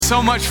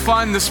so much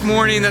fun this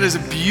morning. That is a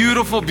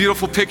beautiful,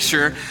 beautiful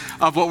picture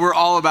of what we're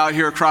all about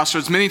here at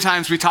Crossroads. Many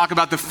times we talk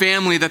about the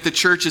family that the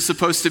church is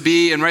supposed to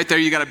be, and right there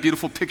you got a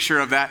beautiful picture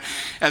of that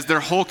as their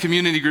whole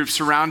community group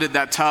surrounded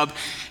that tub,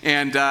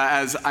 and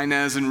as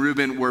Inez and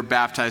Ruben were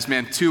baptized.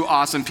 Man, two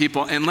awesome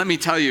people. And let me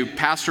tell you,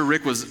 Pastor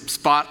Rick was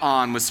spot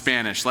on with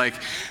Spanish. Like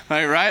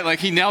right? Like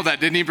he nailed that,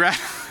 didn't he, Brad?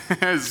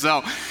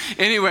 So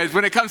anyways,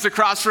 when it comes to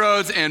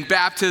Crossroads and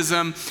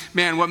baptism,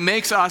 man, what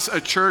makes us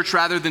a church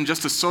rather than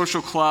just a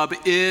social club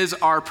is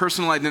our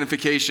personal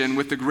identification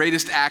with the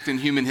greatest act in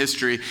human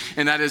history,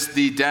 and that is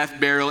the death,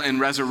 burial, and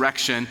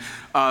resurrection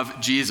of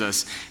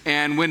Jesus.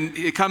 And when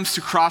it comes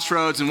to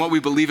Crossroads and what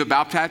we believe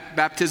about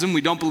baptism,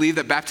 we don't believe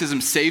that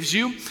baptism saves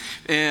you.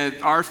 And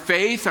our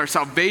faith, our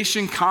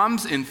salvation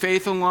comes in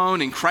faith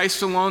alone, in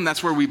Christ alone.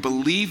 That's where we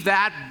believe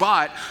that.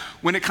 But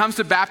when it comes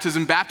to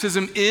baptism,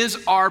 baptism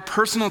is our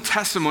personal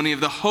testimony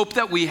of the hope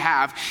that we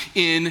have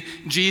in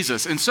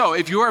Jesus. And so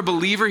if you're a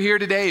believer here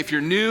today, if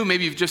you're new,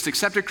 maybe you've just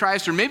accepted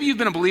Christ, or maybe you've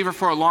been a believer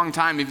for a long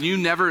time, if you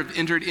never have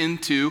entered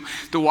into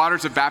the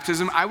waters of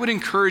baptism, I would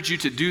encourage you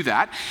to do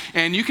that.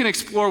 And you can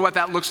explore what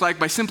that looks like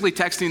by simply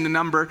texting the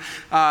number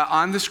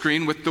on the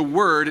screen with the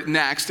word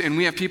NEXT. And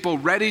we have people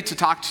ready to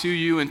talk to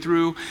you and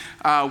through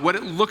what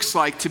it looks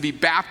like to be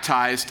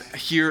baptized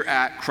here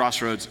at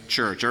Crossroads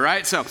Church. All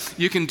right, so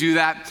you can do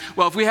that.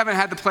 Well, if we haven't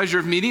had the pleasure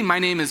of meeting, my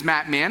name is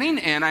Matt Manning,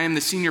 and I am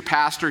the senior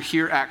pastor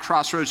here at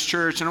Crossroads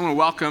Church, and I want to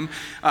welcome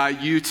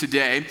you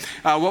today.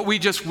 What we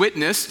just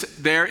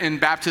witnessed there in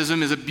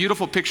baptism is a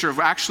beautiful picture of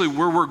actually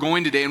where we're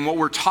going today and what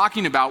we're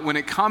talking about when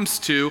it comes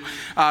to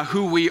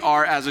who we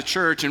are as a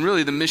church and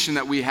really the mission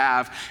that we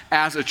have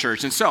as a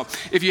church. And so,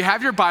 if you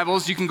have your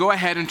Bibles, you can go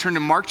ahead and turn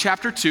to Mark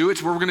chapter 2.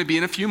 It's where we're going to be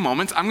in a few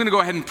moments. I'm going to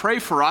go ahead and pray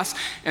for us,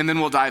 and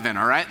then we'll dive in,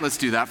 all right? Let's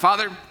do that.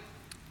 Father,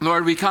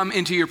 Lord, we come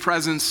into your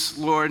presence,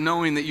 Lord,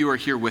 knowing that you are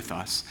here with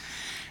us.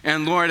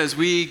 And Lord, as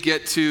we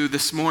get to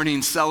this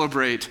morning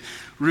celebrate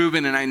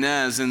Ruben and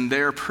Inez and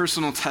their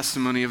personal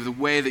testimony of the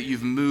way that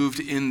you've moved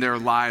in their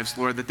lives,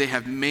 Lord, that they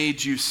have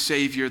made you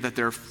Savior, that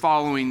they're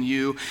following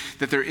you,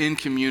 that they're in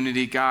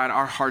community, God,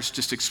 our hearts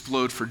just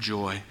explode for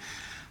joy,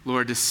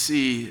 Lord, to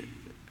see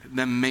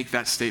them make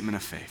that statement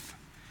of faith.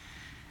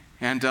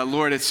 And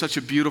Lord, it's such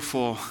a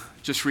beautiful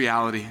just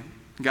reality,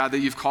 God, that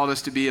you've called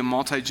us to be a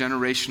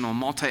multi-generational,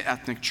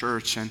 multi-ethnic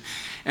church.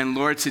 And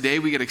Lord, today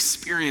we get to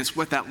experience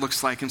what that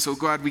looks like. And so,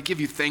 God, we give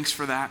you thanks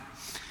for that.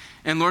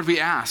 And Lord, we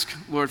ask,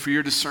 Lord, for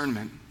your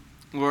discernment,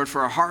 Lord,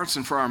 for our hearts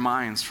and for our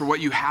minds, for what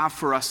you have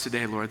for us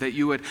today, Lord, that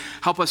you would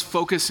help us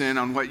focus in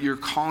on what you're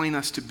calling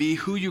us to be,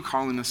 who you're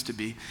calling us to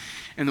be,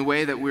 and the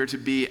way that we're to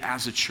be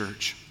as a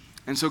church.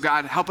 And so,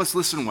 God, help us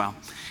listen well.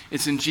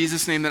 It's in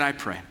Jesus' name that I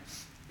pray.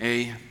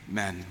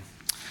 Amen.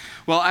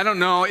 Well, I don't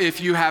know if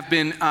you have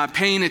been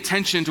paying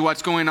attention to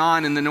what's going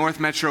on in the North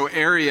Metro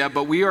area,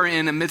 but we are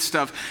in the midst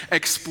of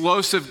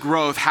explosive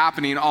growth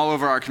happening all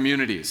over our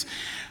communities.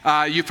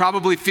 You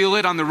probably feel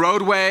it on the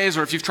roadways,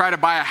 or if you've tried to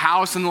buy a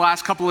house in the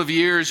last couple of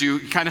years, you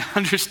kind of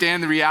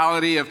understand the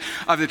reality of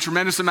the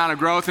tremendous amount of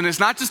growth. And it's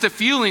not just a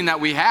feeling that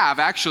we have,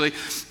 actually,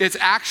 it's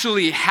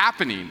actually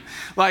happening.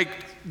 Like,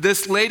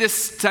 this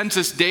latest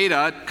census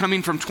data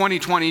coming from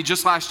 2020,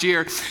 just last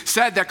year,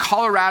 said that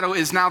Colorado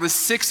is now the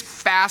 6th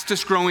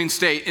fastest growing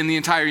state in the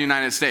entire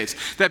United States.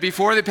 That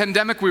before the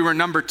pandemic, we were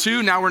number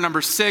 2, now we're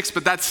number 6,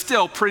 but that's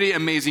still pretty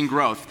amazing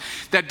growth.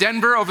 That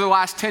Denver, over the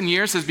last 10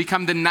 years, has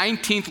become the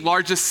 19th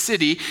largest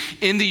city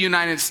in the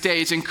United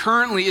States and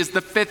currently is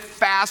the 5th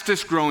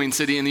fastest growing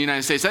city in the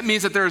United States. That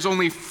means that there's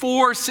only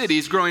 4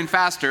 cities growing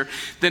faster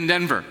than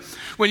Denver.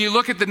 When you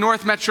look at the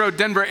North Metro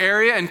Denver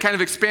area and kind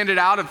of expand it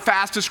out of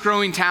fastest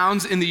growing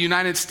towns in the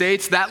United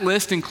States, that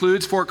list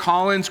includes Fort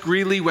Collins,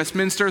 Greeley,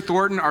 Westminster,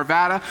 Thornton,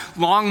 Arvada,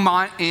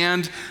 Longmont,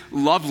 and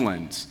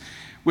Loveland.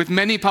 With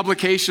many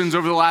publications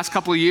over the last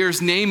couple of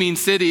years naming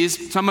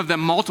cities, some of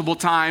them multiple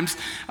times,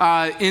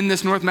 in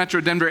this North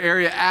Metro Denver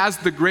area as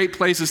the great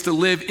places to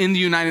live in the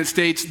United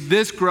States,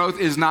 this growth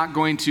is not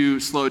going to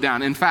slow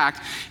down. In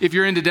fact, if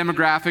you're into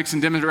demographics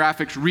and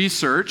demographics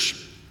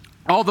research,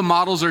 all the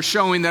models are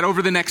showing that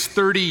over the next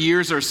 30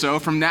 years or so,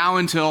 from now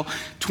until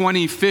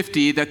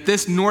 2050, that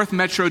this North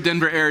Metro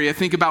Denver area,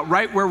 think about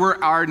right where we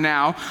are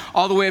now,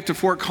 all the way up to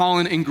Fort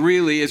Collins and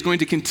Greeley, is going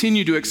to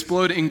continue to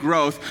explode in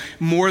growth,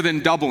 more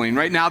than doubling.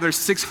 Right now, there's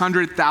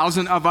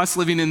 600,000 of us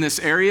living in this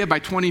area. By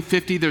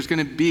 2050, there's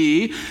going to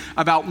be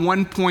about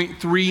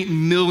 1.3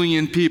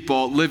 million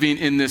people living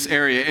in this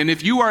area. And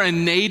if you are a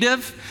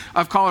native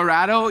of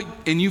Colorado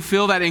and you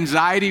feel that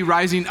anxiety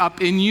rising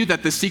up in you,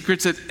 that the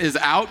secret is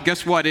out,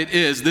 guess what? It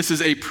is. This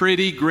is a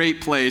pretty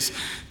great place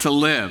to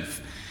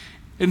live.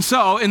 And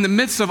so, in the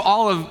midst of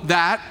all of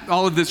that,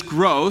 all of this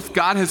growth,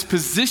 God has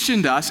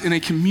positioned us in a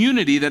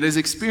community that is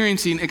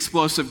experiencing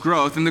explosive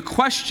growth. And the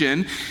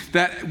question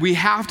that we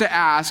have to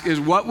ask is,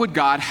 what would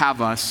God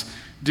have us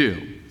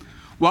do?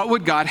 What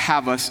would God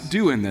have us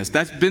do in this?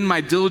 That's been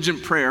my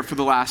diligent prayer for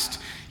the last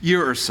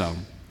year or so.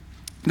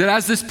 that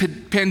as this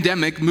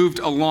pandemic moved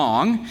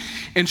along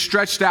and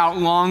stretched out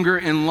longer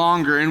and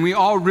longer, and we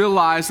all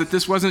realized that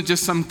this wasn't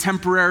just some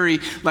temporary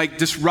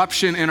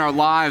disruption in our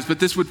lives, but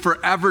this would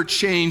forever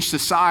change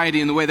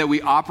society and the way that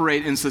we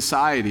operate in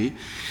society,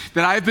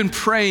 that I've been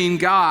praying,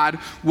 God,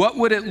 what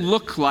would it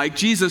look like?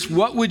 Jesus,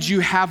 what would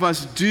you have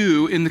us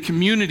do in the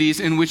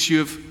communities in which you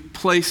have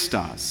placed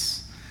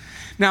us?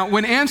 Now,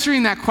 when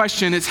answering that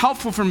question, it's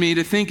helpful for me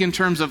to think in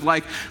terms of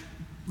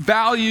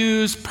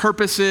values,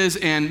 purposes,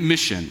 and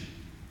mission.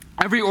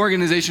 Every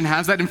organization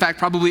has that. In fact,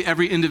 probably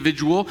every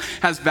individual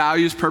has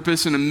values,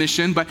 purpose, and a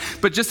mission. But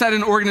just at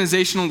an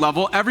organizational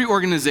level, every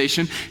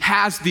organization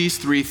has these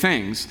three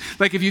things.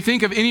 If you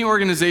think of any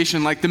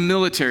organization like the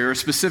military or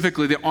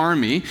specifically the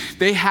Army,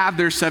 they have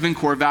their 7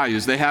 core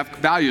values. They have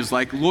values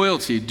like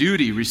loyalty,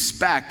 duty,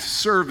 respect,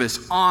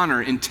 service,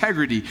 honor,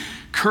 integrity,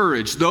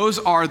 courage. Those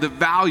are the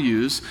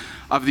values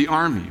of the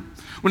Army.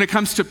 When it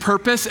comes to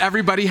purpose,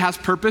 everybody has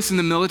purpose in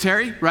the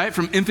military, right?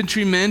 From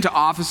infantrymen to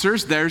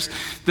officers, there's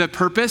the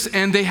purpose,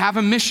 and they have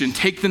a mission,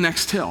 take the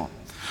next hill.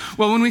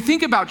 Well, when we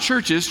think about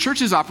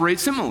churches operate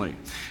similarly.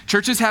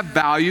 Churches have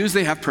values,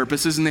 they have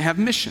purposes, and they have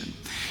mission.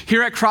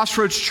 Here at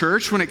Crossroads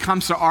Church, when it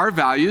comes to our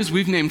values,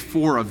 we've named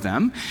 4 of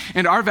them,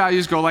 and our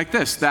values go like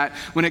this, that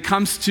when it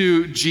comes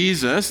to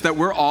Jesus, that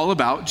we're all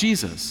about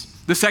Jesus.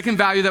 The second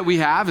value that we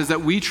have is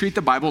that we treat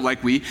the Bible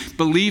like we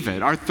believe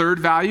it. Our third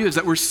value is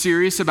that we're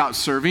serious about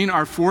serving.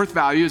 Our fourth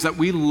value is that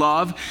we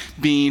love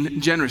being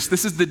generous.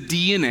 This is the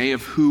DNA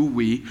of who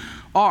we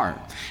are.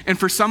 And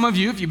for some of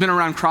you, if you've been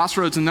around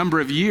Crossroads a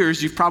number of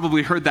years, you've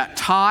probably heard that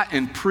taught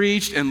and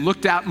preached and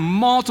looked at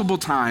multiple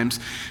times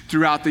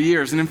throughout the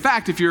years. And in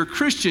fact, if you're a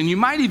Christian, you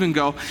might even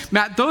go,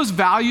 Matt, those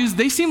values,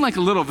 they seem like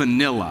a little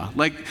vanilla.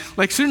 Like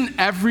shouldn't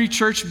every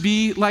church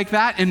be like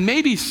that? And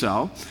maybe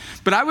so.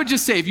 But I would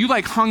just say, if you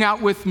hung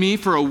out with me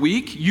for a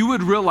week, you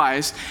would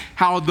realize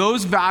how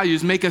those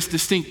values make us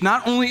distinct,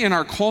 not only in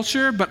our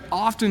culture, but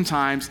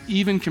oftentimes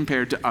even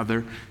compared to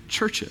other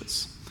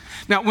churches.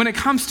 Now, when it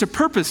comes to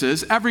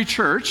purposes, every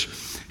church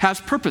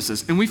has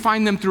purposes, and we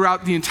find them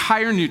throughout the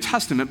entire New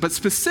Testament, but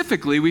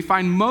specifically, we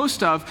find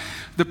most of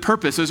the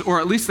purposes, or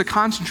at least the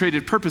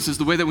concentrated purposes,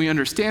 the way that we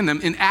understand them,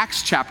 in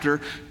Acts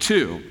chapter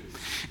 2.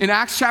 In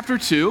Acts chapter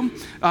 2,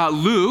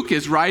 Luke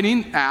is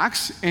writing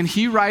Acts, and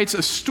he writes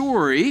a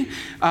story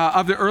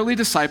of the early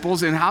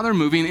disciples and how they're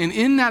moving. And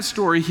in that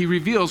story, he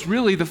reveals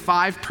really the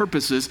 5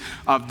 purposes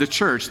of the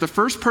church. The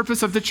first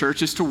purpose of the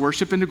church is to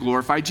worship and to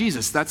glorify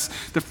Jesus. That's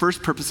the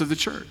first purpose of the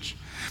church.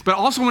 But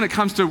also when it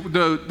comes to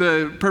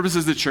the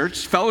purposes of the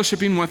church,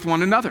 fellowshipping with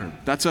one another,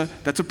 that's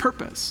a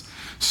purpose.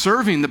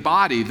 Serving the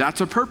body,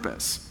 that's a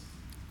purpose.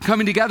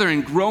 Coming together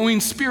and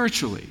growing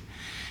spiritually.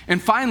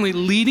 And finally,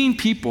 leading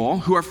people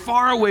who are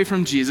far away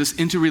from Jesus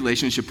into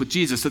relationship with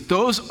Jesus. That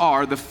those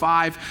are the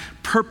 5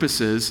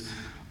 purposes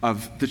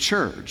of the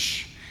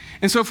church.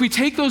 And so if we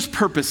take those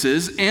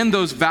purposes and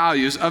those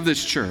values of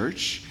this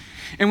church,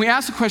 and we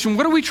ask the question,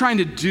 what are we trying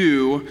to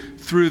do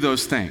through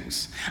those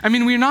things? I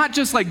mean, we're not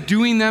just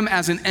doing them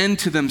as an end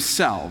to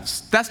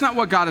themselves. That's not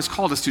what God has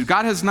called us to.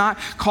 God has not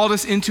called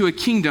us into a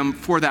kingdom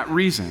for that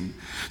reason.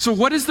 So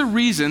what is the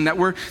reason that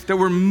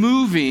we're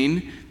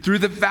moving through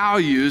the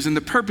values and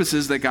the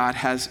purposes that God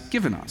has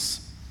given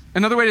us?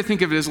 Another way to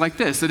think of it is like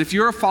this, that if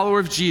you're a follower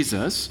of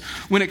Jesus,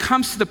 when it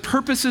comes to the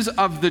purposes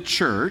of the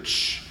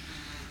church,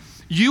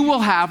 you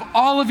will have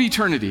all of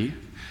eternity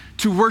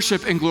to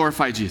worship and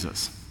glorify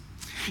Jesus.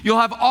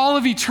 You'll have all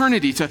of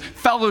eternity to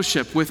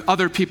fellowship with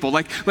other people.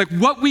 Like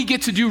what we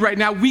get to do right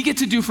now, we get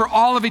to do for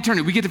all of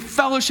eternity. We get to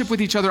fellowship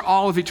with each other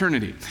all of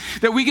eternity.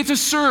 That we get to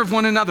serve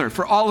one another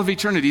for all of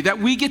eternity. That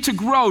we get to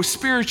grow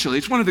spiritually.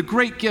 It's one of the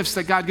great gifts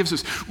that God gives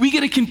us. We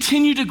get to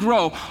continue to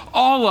grow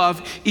all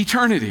of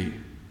eternity.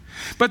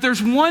 But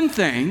there's one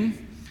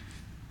thing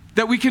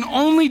that we can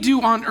only do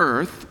on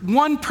earth,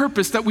 one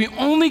purpose that we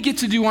only get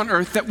to do on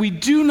earth that we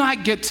do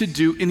not get to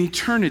do in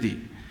eternity.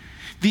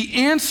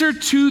 The answer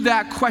to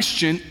that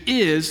question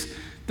is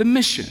the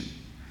mission.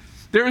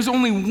 There is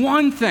only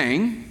one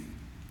thing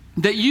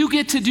that you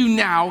get to do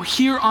now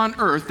here on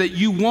earth that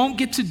you won't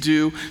get to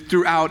do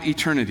throughout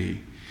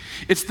eternity.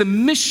 It's the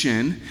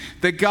mission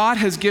that God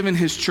has given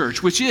his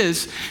church, which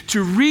is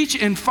to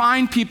reach and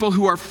find people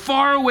who are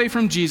far away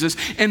from Jesus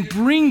and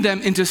bring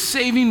them into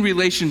saving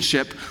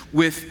relationship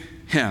with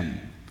him.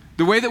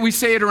 The way that we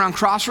say it around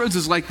Crossroads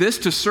is like this: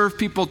 to serve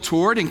people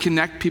toward and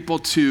connect people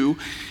to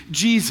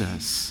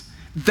Jesus.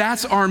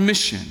 That's our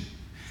mission.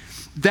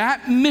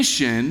 That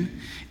mission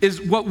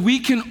is what we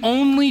can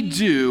only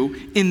do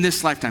in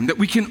this lifetime, that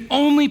we can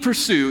only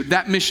pursue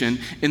that mission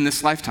in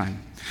this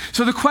lifetime.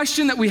 So the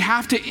question that we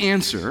have to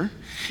answer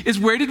is,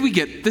 where did we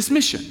get this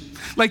mission?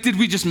 Did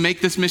we just make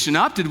this mission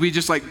up? Did we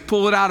just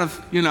pull it out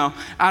of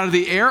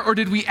the air? Or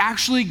did we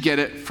actually get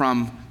it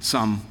from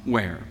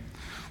somewhere?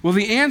 Well,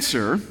 the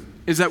answer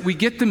is that we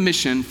get the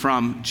mission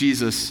from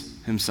Jesus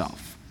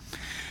himself.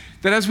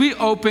 That as we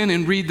open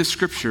and read the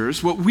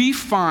scriptures, what we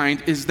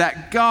find is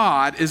that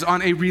God is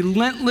on a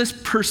relentless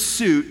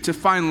pursuit to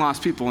find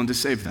lost people and to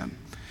save them.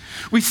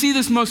 We see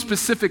this most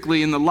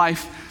specifically in the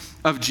life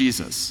of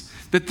Jesus.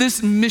 that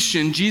this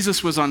mission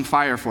Jesus was on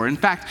fire for. In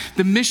fact,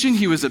 the mission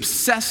he was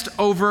obsessed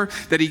over,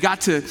 that he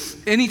got to,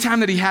 anytime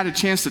that he had a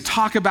chance to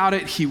talk about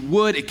it, he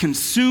would. It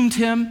consumed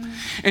him.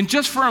 And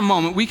just for a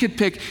moment, we could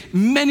pick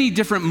many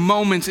different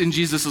moments in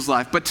Jesus'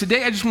 life. But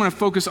today I just want to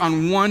focus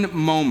on one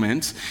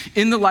moment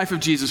in the life of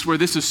Jesus where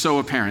this is so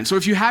apparent. So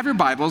if you have your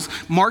Bibles,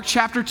 Mark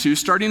chapter 2,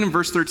 starting in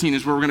verse 13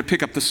 is where we're going to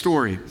pick up the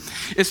story.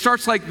 It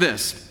starts like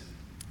this.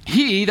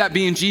 He, that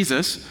being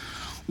Jesus,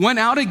 went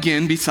out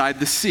again beside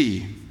the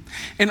sea.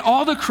 And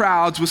all the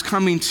crowds was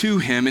coming to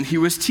him, and he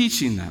was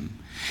teaching them.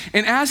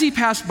 And as he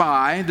passed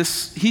by,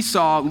 he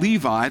saw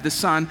Levi, the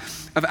son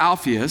of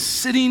Alphaeus,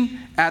 sitting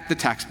at the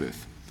tax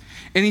booth.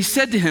 And he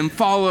said to him,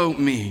 "Follow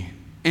me."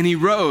 And he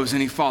rose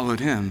and he followed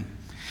him.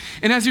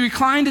 And as he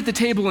reclined at the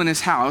table in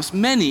his house,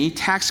 many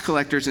tax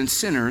collectors and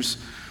sinners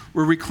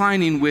were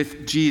reclining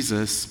with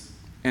Jesus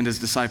and his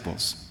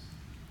disciples.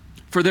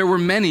 For there were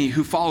many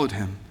who followed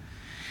him.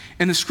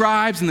 And the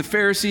scribes and the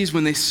Pharisees,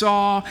 when they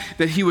saw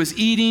that he was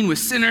eating with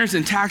sinners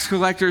and tax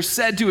collectors,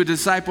 said to his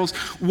disciples,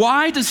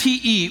 "Why does he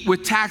eat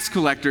with tax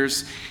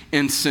collectors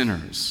and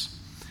sinners?"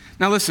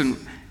 Now listen,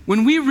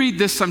 when we read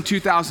this some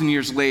 2,000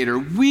 years later,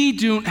 we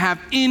don't have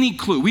any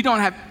clue. We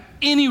don't have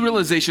any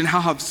realization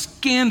how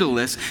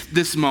scandalous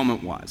this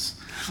moment was.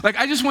 Like,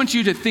 I just want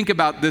you to think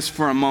about this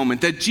for a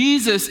moment, that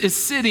Jesus is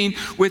sitting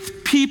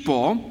with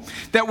people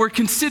that were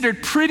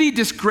considered pretty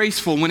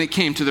disgraceful when it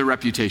came to their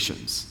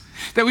reputations.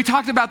 That we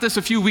talked about this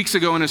a few weeks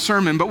ago in a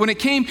sermon, but when it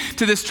came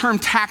to this term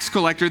tax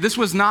collector, this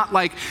was not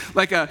like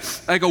a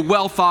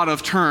well thought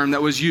of term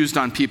that was used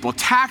on people.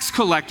 Tax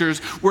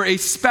collectors were a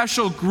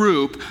special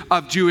group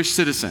of Jewish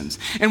citizens.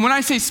 And when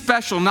I say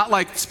special, not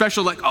like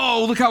special like,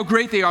 oh, look how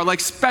great they are, like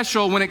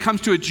special when it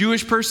comes to a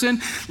Jewish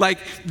person, like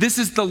this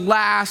is the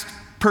last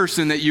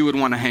person that you would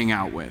want to hang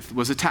out with,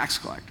 was a tax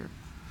collector.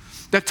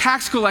 The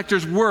tax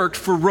collectors worked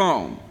for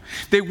Rome.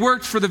 They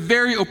worked for the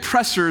very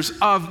oppressors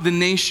of the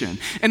nation.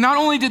 And not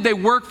only did they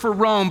work for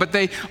Rome, but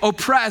they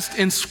oppressed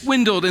and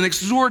swindled and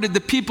extorted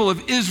the people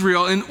of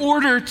Israel in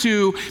order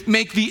to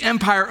make the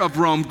empire of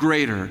Rome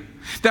greater.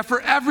 That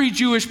for every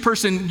Jewish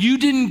person, you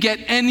didn't get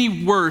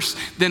any worse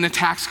than a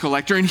tax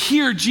collector. And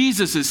here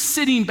Jesus is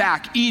sitting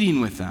back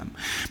eating with them.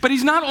 But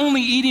he's not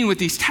only eating with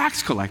these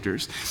tax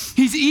collectors,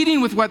 he's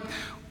eating with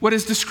what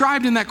is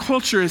described in that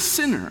culture as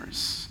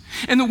sinners.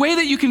 And the way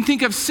that you can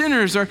think of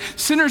sinners are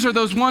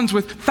those ones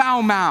with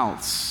foul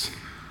mouths.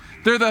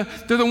 They're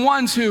the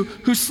ones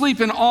who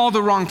sleep in all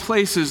the wrong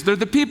places. They're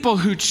the people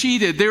who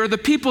cheated. They are the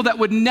people that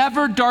would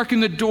never darken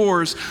the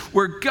doors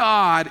where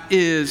God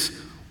is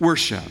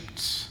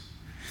worshiped.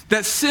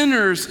 That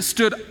sinners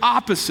stood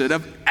opposite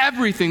of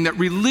everything that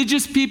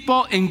religious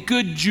people and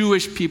good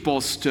Jewish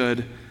people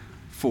stood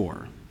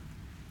for.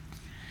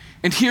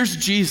 And here's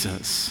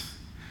Jesus,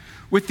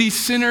 with these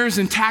sinners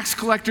and tax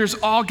collectors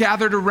all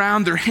gathered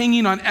around. They're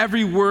hanging on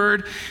every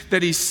word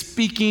that he's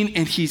speaking,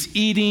 and he's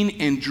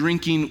eating and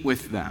drinking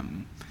with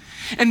them.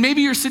 And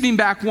maybe you're sitting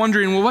back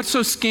wondering, well, what's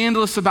so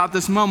scandalous about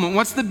this moment?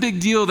 What's the big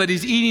deal that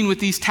he's eating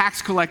with these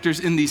tax collectors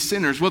and these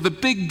sinners? Well, the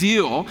big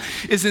deal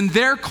is in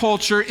their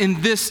culture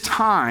in this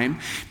time,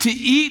 to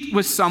eat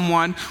with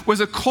someone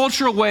was a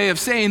cultural way of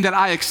saying that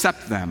I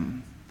accept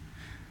them.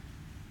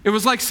 It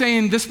was like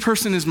saying, this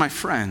person is my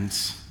friend.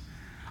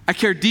 I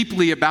care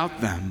deeply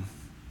about them.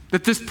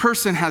 That this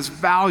person has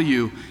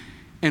value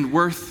and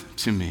worth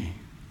to me.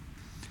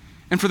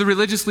 And for the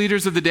religious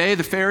leaders of the day,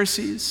 the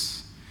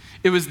Pharisees,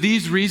 it was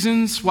these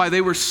reasons why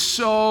they were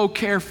so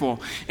careful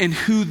in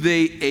who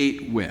they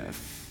ate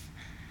with.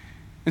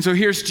 And so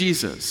here's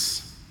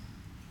Jesus,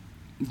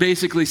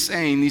 basically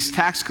saying these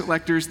tax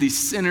collectors, these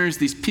sinners,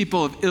 these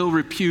people of ill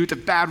repute,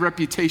 of bad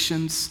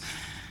reputations,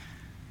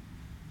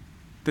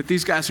 that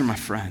these guys are my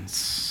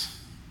friends.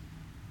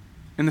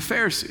 And the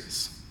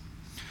Pharisees,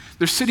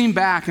 they're sitting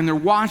back and they're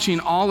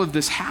watching all of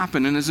this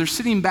happen. And as they're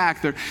sitting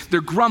back,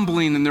 they're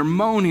grumbling and they're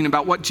moaning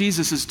about what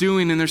Jesus is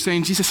doing. And they're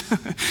saying, Jesus,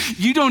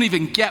 you don't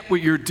even get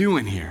what you're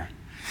doing here.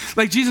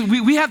 Like, Jesus,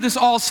 we have this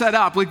all set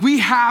up. Like, we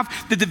have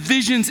the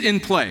divisions in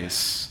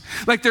place.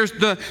 Like, there's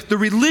the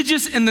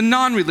religious and the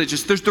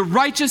non-religious. There's the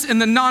righteous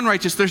and the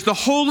non-righteous. There's the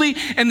holy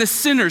and the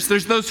sinners.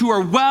 There's those who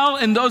are well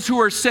and those who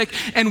are sick.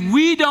 And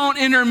we don't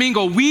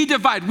intermingle. We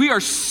divide. We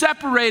are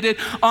separated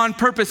on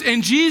purpose.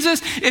 And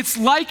Jesus, it's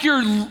like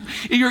you're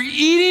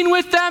eating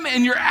with them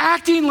and you're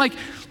acting like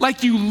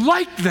you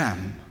like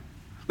them.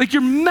 Like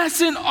you're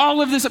messing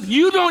all of this up.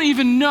 You don't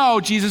even know,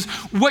 Jesus,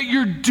 what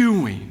you're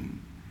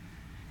doing.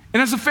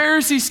 And as the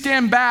Pharisees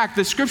stand back,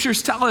 the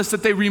scriptures tell us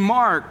that they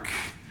remark,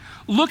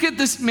 look at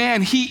this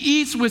man. He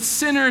eats with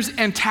sinners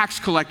and tax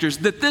collectors.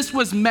 That this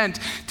was meant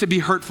to be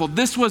hurtful.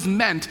 This was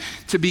meant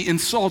to be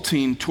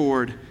insulting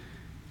toward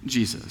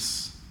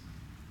Jesus.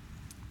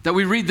 That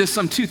we read this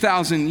some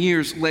 2,000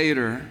 years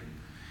later,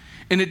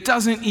 and it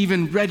doesn't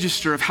even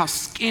register of how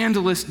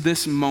scandalous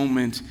this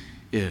moment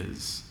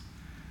is.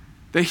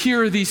 That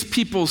here are these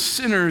people,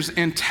 sinners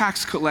and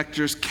tax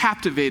collectors,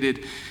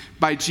 captivated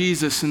by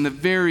Jesus and the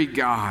very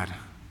God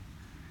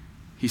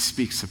he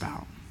speaks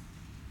about.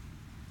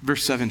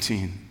 Verse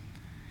 17.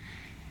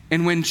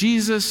 And when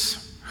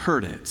Jesus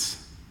heard it.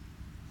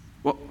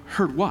 Well,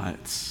 heard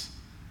what?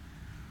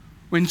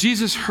 When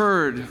Jesus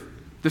heard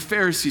the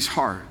Pharisees'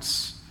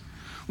 hearts,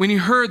 when he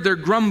heard their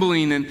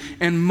grumbling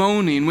and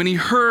moaning, when he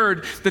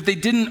heard that they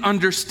didn't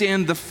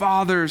understand the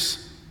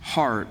Father's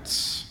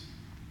hearts,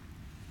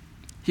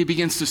 he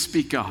begins to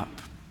speak up.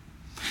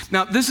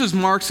 Now, this is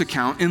Mark's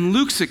account. In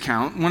Luke's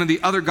account, one of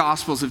the other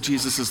Gospels of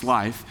Jesus'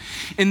 life,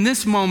 in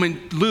this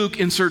moment, Luke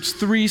inserts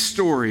 3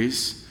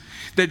 stories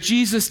that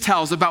Jesus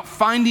tells about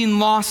finding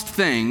lost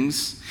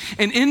things.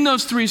 And in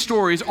those 3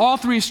 stories, all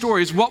 3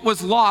 stories, what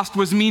was lost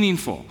was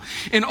meaningful.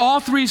 In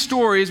all 3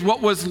 stories,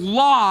 what was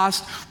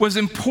lost was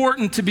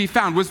important to be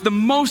found, was the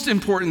most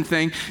important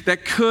thing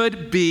that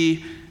could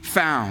be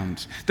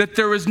found. That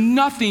there was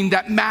nothing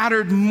that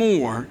mattered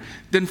more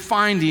than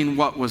finding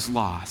what was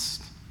lost.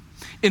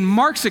 In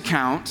Mark's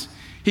account,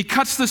 he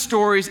cuts the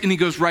stories and he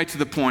goes right to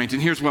the point.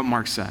 And here's what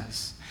Mark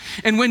says.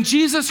 And when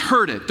Jesus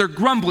heard it, they're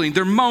grumbling,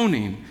 they're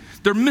moaning,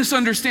 their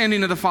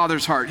misunderstanding of the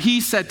Father's heart,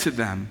 he said to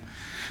them,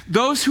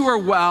 "Those who are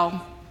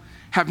well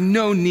have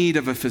no need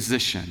of a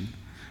physician,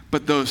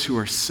 but those who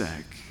are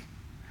sick.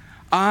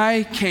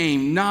 I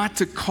came not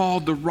to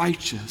call the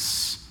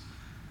righteous,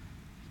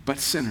 but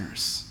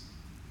sinners."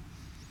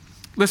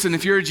 Listen,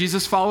 if you're a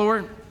Jesus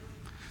follower,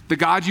 the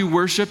God you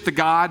worship, the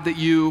God that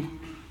you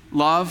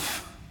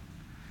love,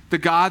 the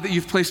God that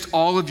you've placed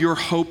all of your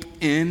hope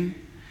in,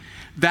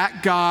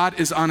 that God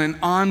is on an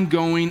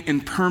ongoing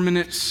and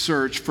permanent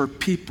search for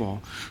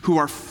people who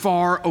are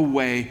far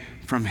away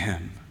from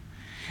him.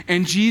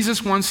 And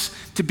Jesus wants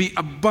to be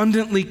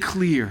abundantly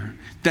clear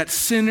that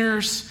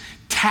sinners,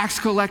 tax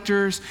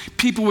collectors,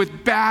 people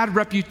with bad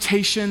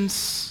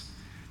reputations,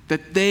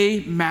 that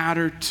they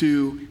matter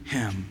to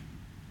him.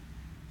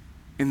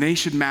 And they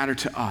should matter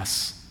to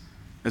us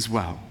as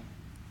well.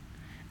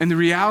 And the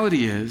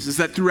reality is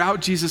that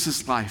throughout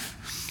Jesus'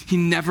 life, he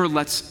never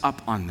lets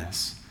up on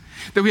this.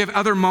 That we have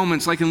other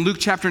moments, like in Luke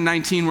chapter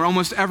 19, where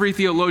almost every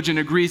theologian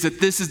agrees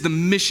that this is the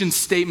mission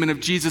statement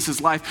of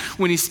Jesus' life,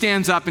 when he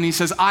stands up and he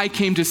says, "I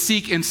came to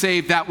seek and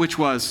save that which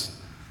was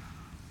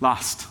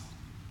lost."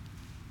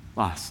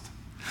 Lost.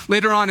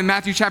 Later on in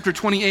Matthew chapter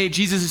 28,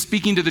 Jesus is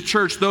speaking to the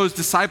church, those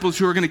disciples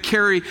who are going to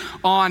carry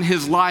on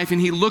his life, and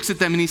he looks at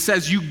them and he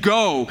says, "You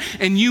go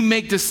and you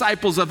make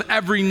disciples of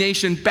every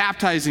nation,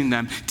 baptizing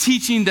them,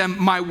 teaching them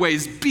my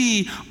ways.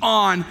 Be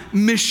on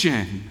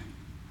mission."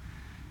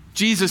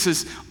 Jesus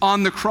is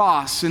on the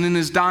cross, and in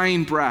his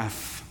dying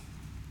breath,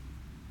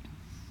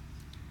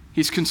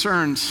 he's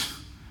concerned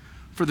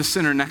for the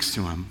sinner next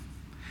to him.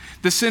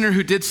 The sinner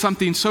who did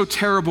something so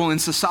terrible in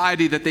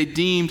society that they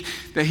deemed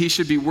that he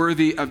should be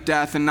worthy of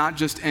death, and not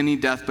just any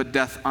death, but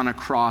death on a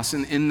cross.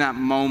 And in that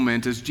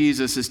moment, as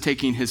Jesus is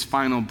taking his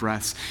final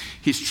breaths,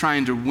 he's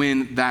trying to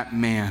win that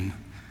man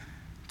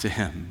to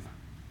him.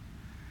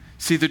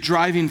 See, the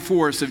driving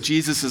force of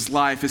Jesus'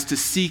 life is to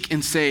seek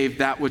and save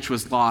that which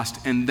was lost,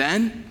 and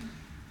then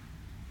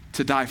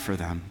to die for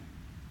them.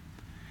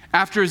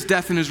 After his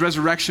death and his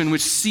resurrection,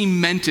 which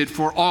cemented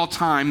for all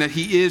time that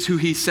he is who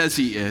he says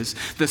he is,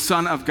 the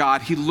Son of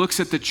God, he looks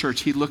at the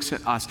church, he looks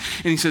at us,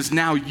 and he says,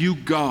 "Now you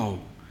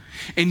go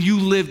and you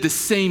live the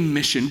same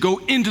mission. Go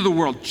into the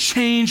world,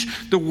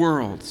 change the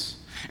world."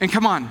 And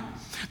come on,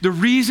 the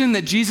reason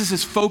that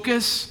Jesus'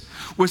 focus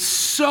was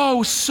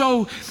so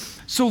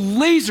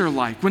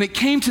laser-like when it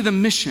came to the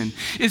mission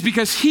is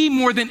because he,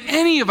 more than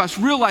any of us,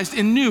 realized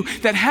and knew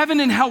that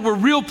heaven and hell were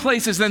real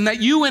places, and that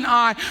you and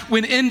I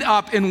would end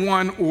up in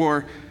one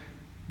or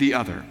the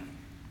other.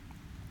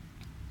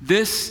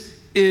 This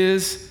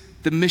is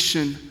the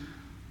mission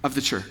of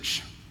the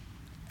church,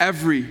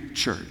 every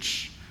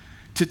church,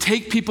 to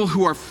take people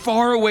who are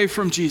far away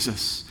from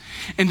Jesus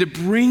and to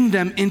bring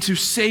them into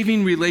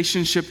saving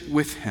relationship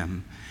with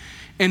him.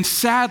 And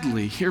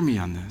sadly, hear me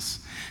on this,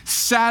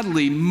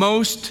 sadly,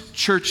 most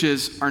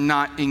churches are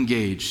not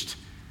engaged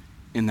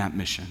in that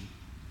mission.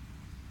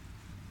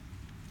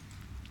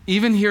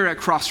 Even here at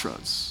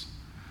Crossroads,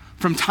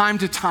 from time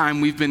to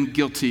time, we've been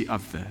guilty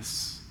of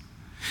this.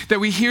 That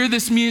we hear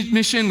this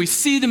mission, we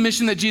see the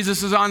mission that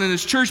Jesus is on, and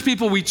as church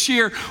people, we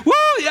cheer, "Woo,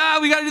 yeah,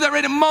 we got to do that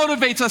right." It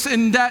motivates us,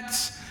 and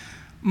that's,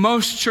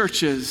 most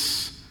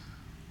churches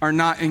are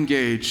not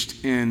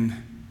engaged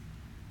in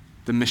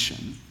the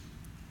mission.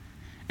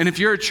 And if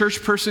you're a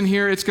church person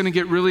here, it's going to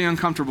get really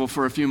uncomfortable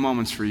for a few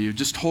moments for you.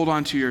 Just hold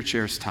on to your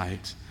chairs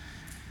tight.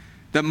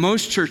 That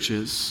most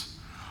churches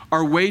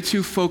are way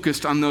too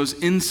focused on those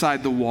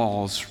inside the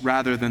walls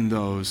rather than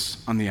those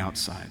on the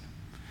outside.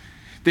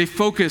 They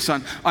focus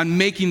on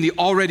making the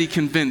already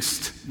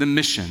convinced the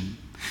mission.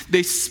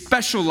 They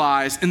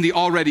specialize in the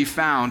already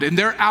found. And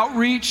their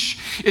outreach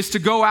is to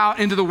go out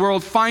into the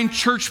world, find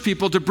church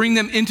people, to bring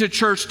them into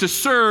church, to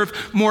serve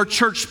more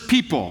church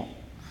people.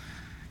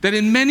 That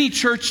in many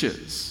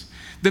churches,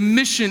 the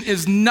mission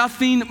is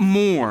nothing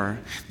more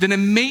than a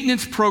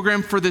maintenance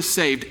program for the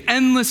saved,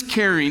 endless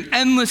caring,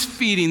 endless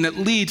feeding that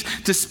leads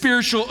to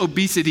spiritual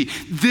obesity.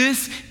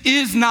 This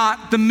is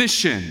not the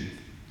mission.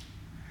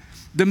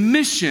 The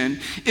mission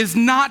is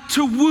not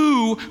to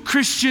woo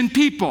Christian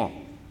people.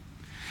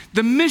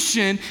 The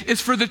mission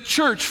is for the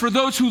church, for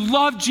those who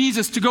love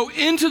Jesus, to go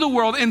into the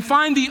world and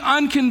find the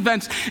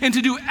unconvinced and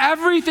to do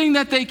everything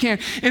that they can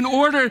in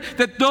order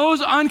that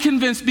those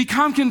unconvinced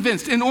become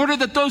convinced, in order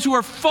that those who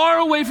are far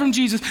away from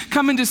Jesus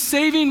come into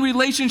saving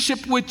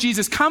relationship with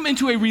Jesus, come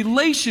into a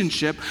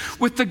relationship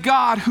with the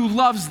God who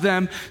loves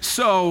them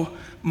so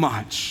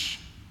much.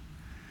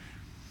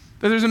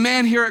 There's a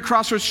man here at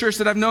Crossroads Church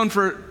that I've known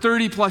for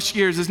 30 plus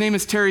years. His name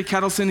is Terry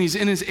Kettleson. He's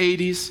in his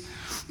 80s.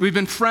 We've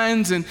been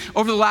friends, and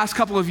over the last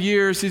couple of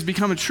years, he's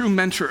become a true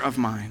mentor of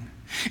mine.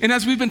 And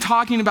as we've been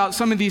talking about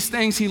some of these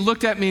things, he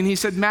looked at me and he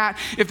said, Matt,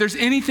 if there's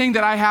anything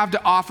that I have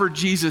to offer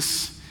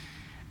Jesus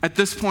at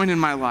this point in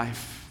my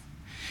life,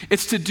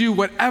 it's to do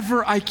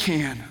whatever I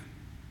can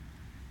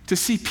to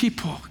see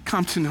people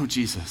come to know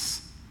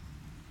Jesus.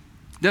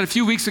 Then a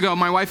few weeks ago,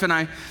 my wife and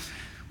I,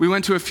 we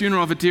went to a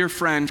funeral of a dear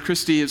friend.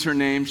 Christy is her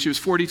name. She was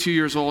 42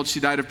 years old. She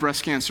died of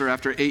breast cancer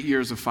after 8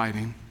 years of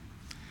fighting.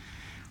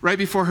 Right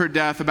before her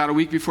death, about a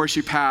week before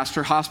she passed,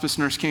 her hospice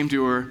nurse came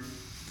to her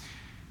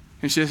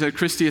and she said,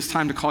 Christy, it's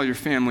time to call your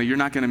family. You're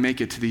not going to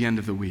make it to the end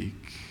of the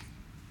week.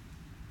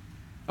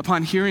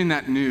 Upon hearing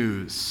that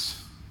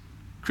news,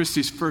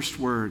 Christy's first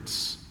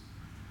words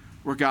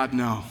were, God,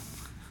 no.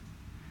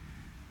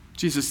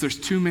 Jesus, there's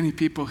too many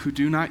people who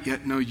do not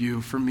yet know you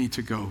for me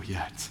to go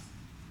yet.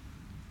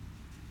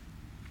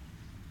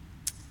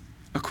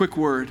 A quick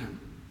word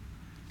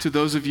to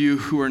those of you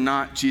who are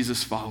not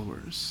Jesus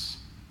followers.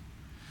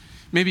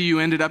 Maybe you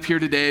ended up here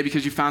today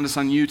because you found us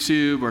on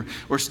YouTube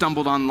or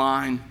stumbled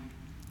online.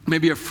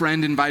 Maybe a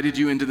friend invited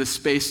you into this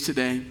space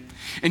today.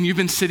 And you've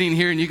been sitting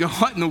here and you go,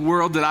 what in the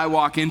world did I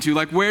walk into?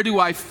 Like, where do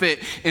I fit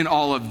in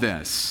all of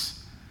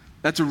this?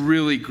 That's a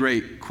really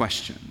great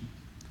question.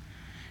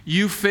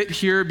 You fit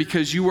here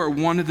because you are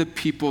one of the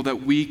people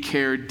that we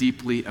care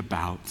deeply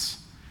about.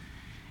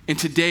 And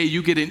today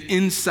you get an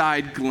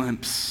inside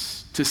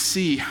glimpse to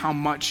see how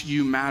much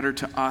you matter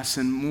to us,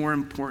 and more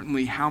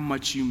importantly, how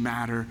much you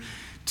matter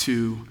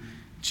to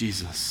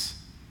Jesus.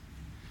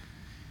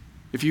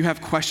 If you have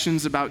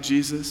questions about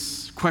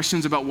Jesus,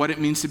 questions about what it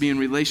means to be in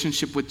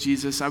relationship with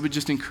Jesus, I would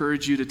just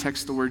encourage you to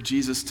text the word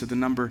Jesus to the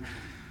number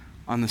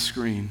on the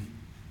screen.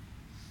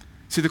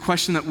 See, the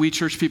question that we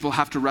church people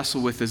have to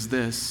wrestle with is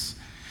this,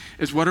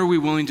 is what are we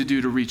willing to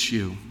do to reach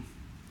you?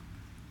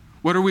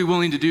 What are we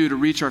willing to do to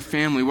reach our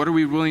family? What are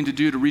we willing to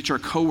do to reach our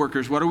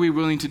coworkers? What are we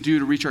willing to do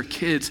to reach our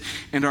kids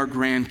and our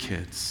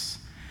grandkids?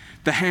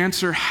 The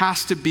answer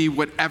has to be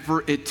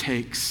whatever it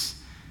takes.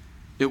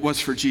 It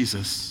was for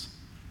Jesus.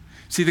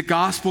 See, the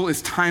gospel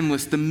is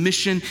timeless. The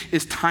mission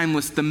is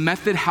timeless. The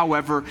method,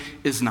 however,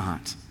 is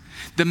not.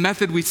 The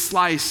method we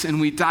slice and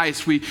we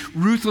dice. We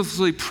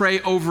ruthlessly pray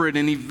over it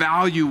and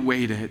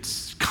evaluate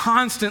it,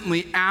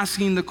 constantly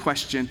asking the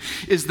question,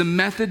 is the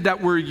method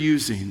that we're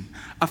using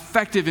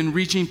effective in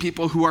reaching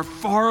people who are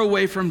far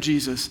away from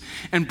Jesus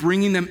and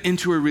bringing them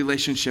into a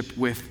relationship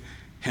with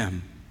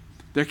him?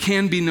 There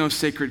can be no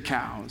sacred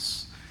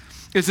cows.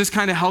 It's this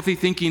kind of healthy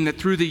thinking that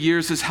through the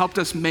years has helped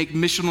us make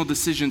missional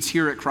decisions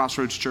here at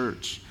Crossroads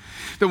Church.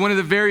 That one of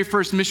the very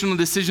first missional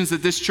decisions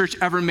that this church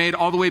ever made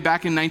all the way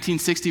back in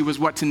 1960 was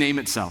what to name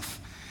itself.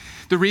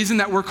 The reason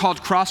that we're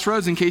called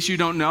Crossroads, in case you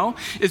don't know,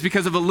 is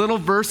because of a little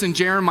verse in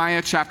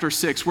Jeremiah chapter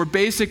 6, where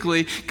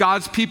basically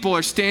God's people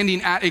are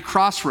standing at a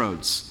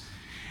crossroads.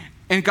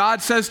 And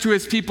God says to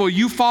his people,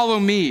 you follow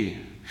me.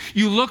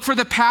 You look for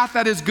the path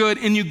that is good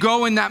and you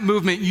go in that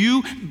movement.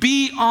 You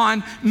be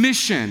on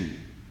mission.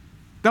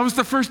 That was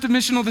the first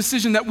missional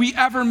decision that we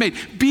ever made.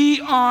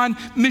 Be on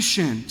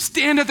mission.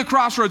 Stand at the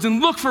crossroads and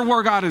look for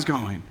where God is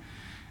going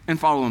and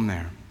follow him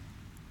there.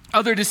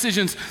 Other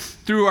decisions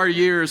through our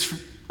years,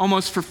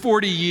 almost for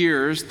 40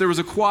 years, there was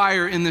a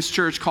choir in this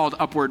church called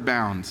Upward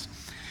Bound.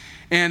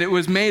 And it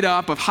was made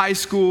up of high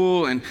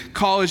school and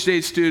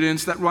college-age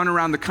students that run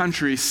around the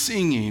country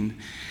singing.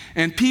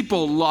 And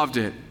people loved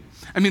it.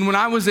 I mean, when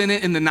I was in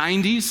it in the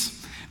 90s,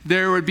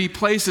 there would be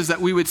places that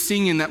we would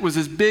sing in that was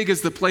as big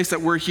as the place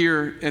that we're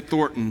here at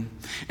Thornton.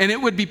 And it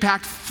would be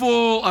packed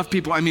full of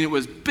people. I mean, it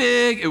was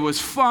big, it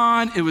was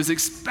fun, it was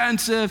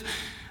expensive.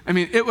 I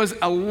mean, it was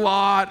a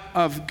lot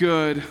of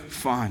good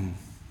fun.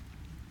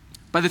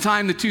 By the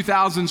time the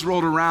 2000s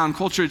rolled around,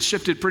 culture had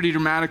shifted pretty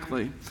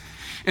dramatically.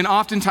 And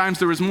oftentimes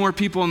there was more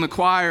people in the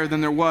choir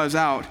than there was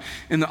out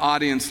in the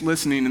audience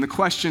listening. And the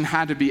question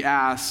had to be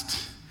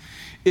asked,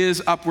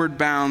 is Upward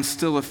Bound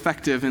still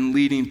effective in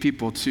leading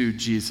people to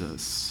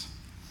Jesus?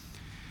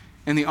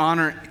 And the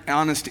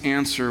honest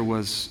answer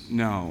was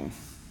no.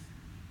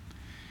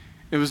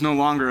 It was no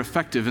longer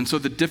effective. And so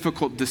the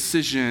difficult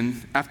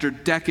decision after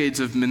decades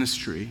of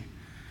ministry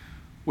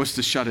was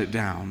to shut it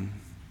down.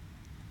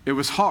 It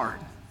was hard.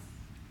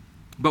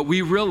 But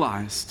we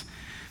realized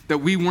that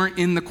we weren't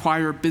in the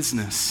choir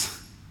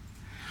business.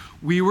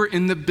 We were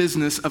in the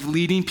business of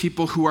leading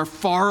people who are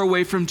far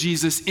away from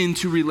Jesus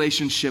into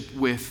relationship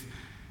with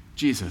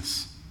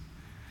Jesus.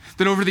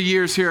 That over the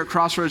years here at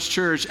Crossroads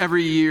Church,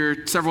 every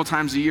year, several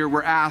times a year,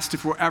 we're asked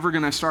if we're ever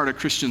going to start a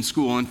Christian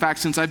school. In fact,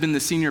 since I've been the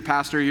senior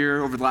pastor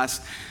here over the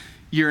last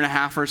year and a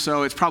half or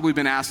so, it's probably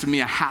been asked of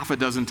me a half a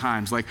dozen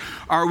times, like,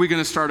 are we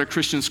going to start a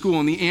Christian school?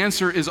 And the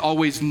answer is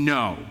always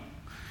no.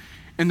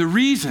 And the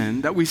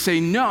reason that we say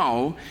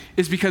no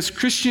is because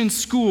Christian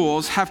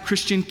schools have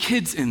Christian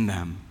kids in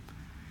them.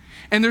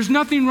 And there's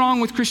nothing wrong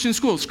with Christian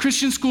schools.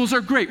 Christian schools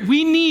are great.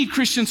 We need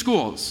Christian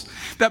schools.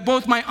 That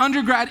both my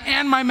undergrad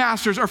and my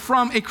master's are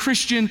from a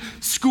Christian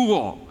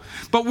school.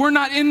 But we're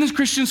not in this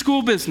Christian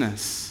school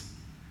business.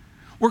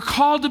 We're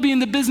called to be in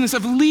the business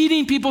of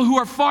leading people who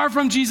are far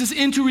from Jesus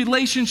into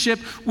relationship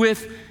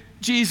with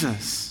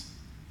Jesus.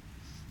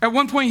 At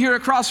one point here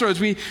at Crossroads,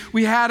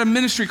 we had a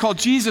ministry called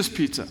Jesus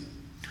Pizza,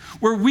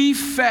 where we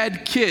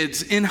fed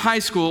kids in high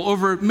school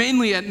over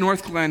mainly at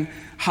Northglenn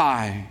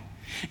High.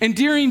 And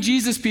during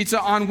Jesus Pizza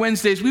on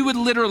Wednesdays, we would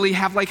literally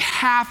have like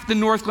half the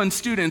Northglenn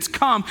students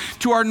come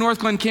to our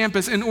Northglenn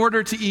campus in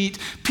order to eat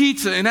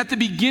pizza. And at the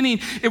beginning,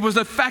 it was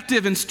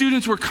effective and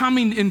students were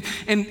coming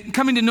and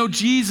coming to know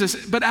Jesus.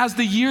 But as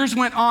the years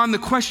went on, the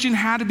question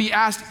had to be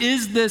asked,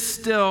 is this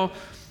still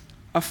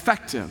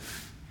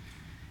effective?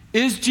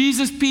 Is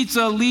Jesus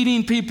Pizza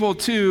leading people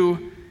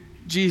to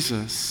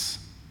Jesus?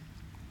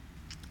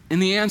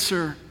 And the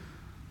answer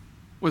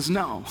was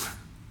no.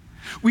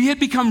 We had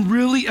become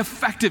really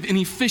effective and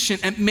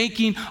efficient at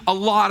making a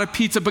lot of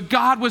pizza, but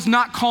God was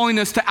not calling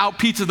us to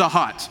out-pizza the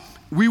Hut.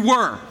 We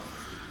were.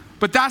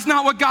 But that's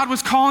not what God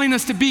was calling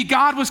us to be.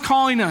 God was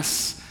calling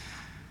us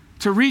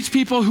to reach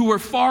people who were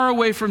far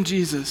away from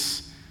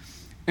Jesus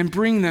and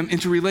bring them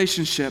into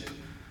relationship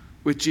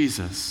with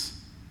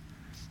Jesus.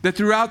 That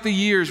throughout the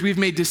years, we've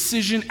made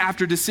decision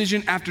after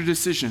decision after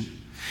decision.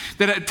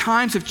 That at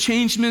times have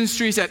changed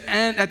ministries,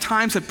 at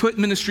times have put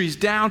ministries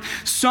down.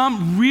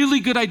 Some really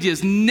good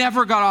ideas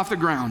never got off the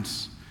ground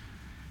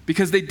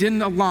because they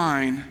didn't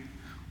align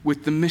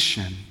with the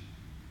mission.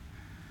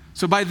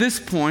 So by this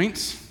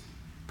point,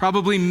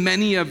 probably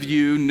many of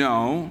you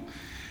know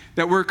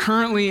that we're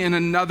currently in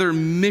another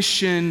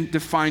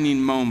mission-defining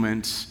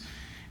moment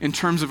in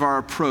terms of our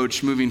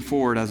approach moving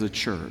forward as a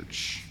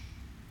church.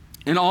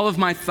 And all of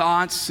my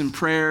thoughts and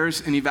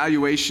prayers and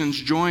evaluations,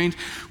 joined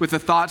with the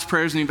thoughts,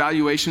 prayers, and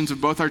evaluations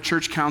of both our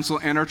church council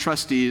and our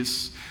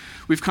trustees,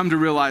 we've come to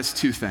realize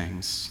two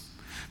things.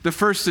 The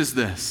first is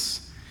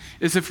this,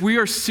 is if we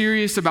are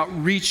serious about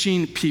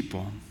reaching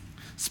people,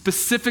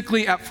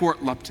 specifically at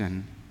Fort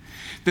Lupton,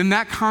 then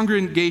that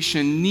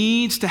congregation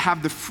needs to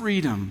have the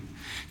freedom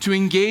to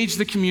engage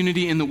the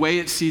community in the way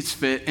it sees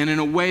fit and in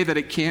a way that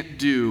it can't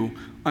do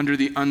under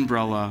the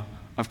umbrella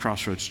of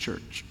Crossroads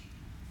Church.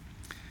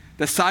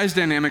 The size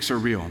dynamics are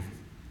real.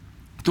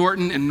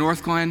 Thornton and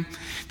Northglenn,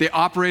 they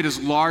operate as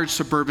large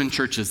suburban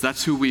churches.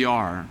 That's who we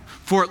are.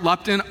 Fort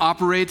Lupton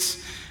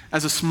operates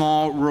as a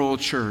small rural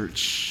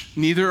church.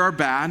 Neither are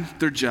bad,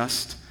 they're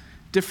just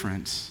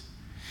different.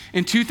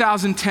 In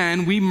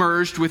 2010, we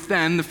merged with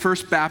then the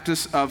First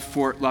Baptist of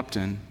Fort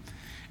Lupton.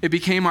 It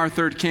became our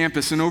third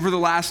campus, and over the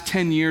last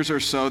 10 years or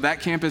so, that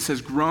campus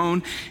has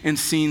grown and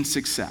seen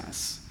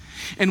success.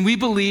 And we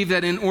believe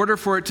that in order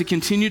for it to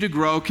continue to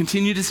grow,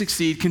 continue to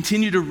succeed,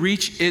 continue to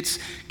reach its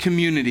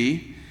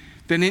community,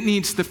 then it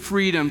needs the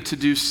freedom to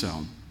do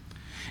so.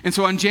 And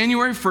so on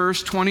January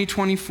 1st,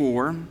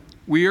 2024,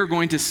 we are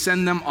going to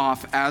send them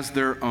off as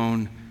their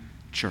own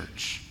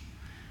church.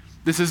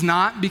 This is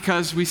not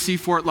because we see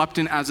Fort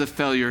Lupton as a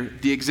failure,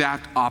 the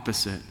exact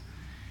opposite.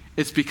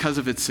 It's because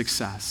of its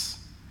success.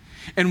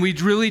 And we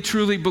really,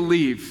 truly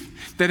believe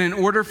that in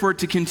order for it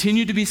to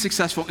continue to be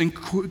successful and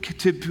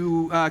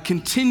to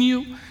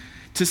continue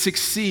to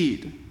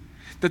succeed,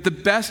 that the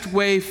best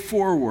way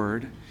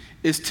forward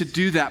is to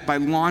do that by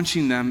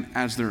launching them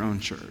as their own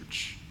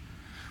church.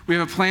 We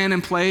have a plan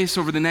in place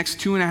over the next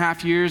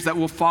 2.5 years that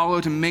we'll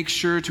follow to make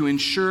sure to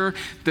ensure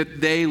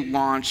that they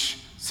launch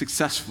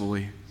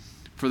successfully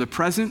for the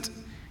present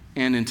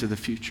and into the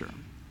future.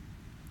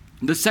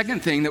 The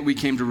second thing that we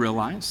came to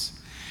realize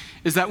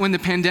is that when the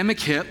pandemic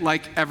hit,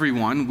 like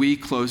everyone, we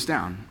closed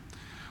down.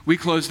 We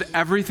closed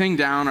everything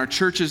down, our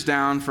churches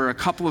down for a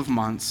couple of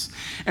months.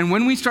 And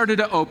when we started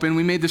to open,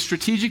 we made the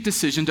strategic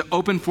decision to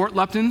open Fort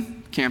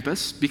Lupton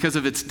campus because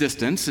of its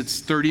distance. It's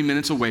 30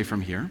 minutes away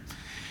from here.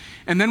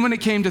 And then when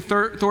it came to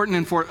Thornton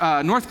and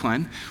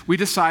Northglenn, we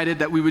decided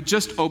that we would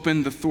just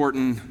open the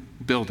Thornton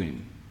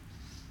building.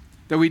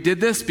 That we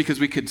did this because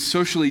we could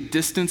socially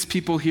distance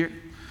people here.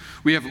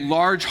 We have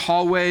large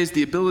hallways,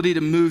 the ability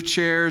to move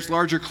chairs,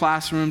 larger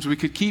classrooms. We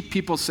could keep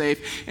people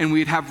safe, and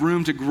we'd have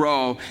room to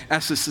grow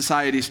as the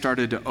society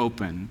started to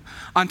open.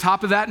 On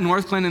top of that,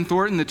 Northglenn and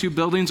Thornton, the two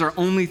buildings, are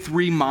only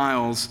 3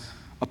 miles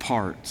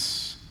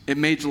apart. It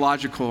made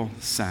logical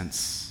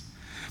sense.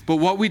 But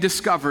what we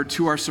discovered,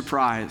 to our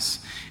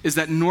surprise, is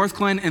that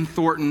Northglenn and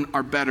Thornton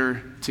are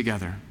better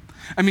together.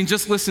 I mean,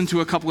 just listen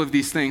to a couple of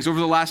these things. Over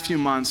the last few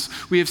months,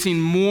 we have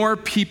seen more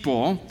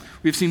people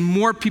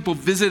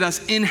visit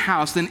us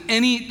in-house than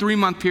any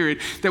 3-month period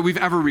that we've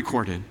ever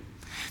recorded.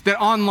 That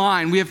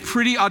online, we have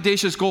pretty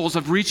audacious goals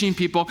of reaching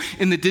people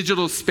in the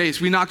digital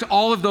space. We knocked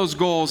all of those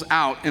goals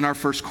out in our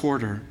first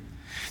quarter.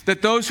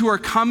 that those who are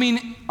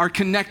coming are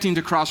connecting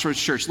to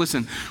Crossroads Church.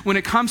 Listen, when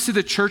it comes to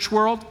the church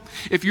world,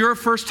 if you're a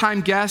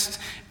first-time guest,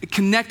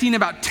 connecting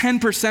about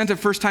 10% of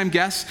first-time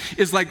guests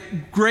is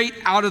like great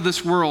out of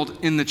this world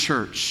in the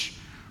church.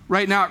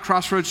 Right now at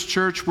Crossroads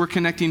Church, we're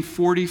connecting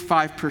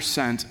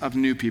 45% of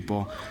new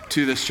people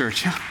to this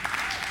church.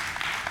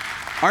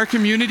 Our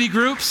community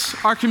groups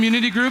are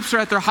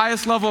at their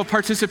highest level of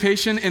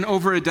participation in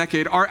over a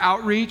decade. Our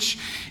outreach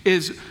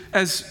is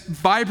as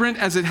vibrant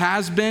as it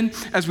has been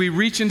as we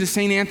reach into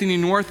St. Anthony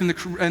North and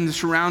the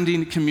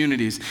surrounding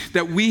communities.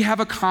 That we have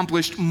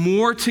accomplished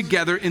more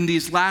together in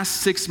these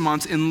last 6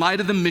 months in light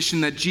of the mission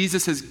that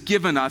Jesus has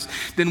given us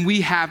than we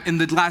have in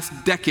the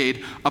last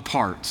decade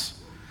apart.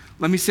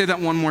 Let me say that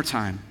one more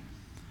time.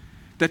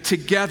 That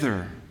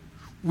together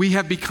we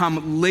have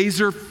become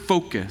laser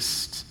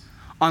focused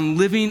on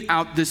living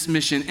out this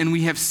mission, and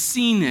we have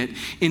seen it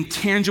in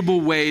tangible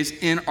ways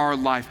in our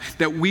life,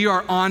 that we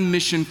are on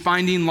mission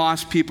finding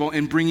lost people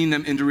and bringing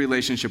them into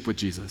relationship with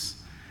Jesus.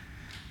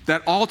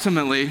 That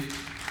ultimately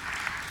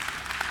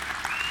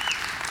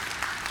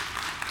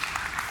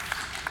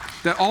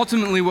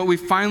what we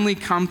finally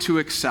come to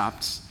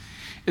accept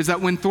is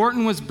that when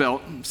Thornton was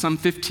built some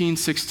 15,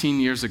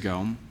 16 years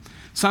ago,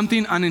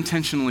 something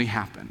unintentionally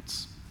happened.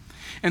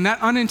 And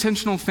that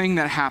unintentional thing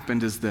that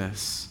happened is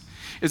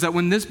that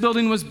when this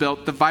building was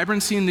built, the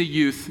vibrancy in the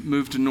youth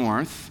moved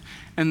north,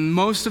 and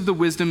most of the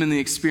wisdom and the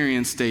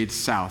experience stayed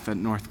south at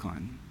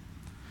Northglenn.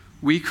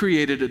 We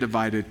created a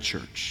divided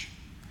church.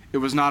 It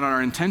was not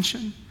our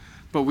intention,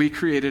 but we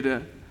created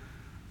a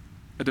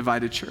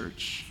divided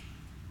church.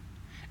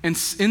 And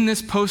in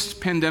this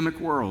post-pandemic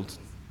world,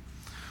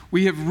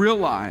 we have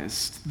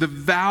realized the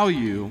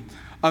value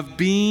of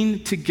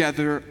being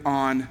together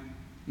on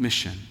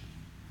mission.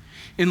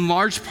 In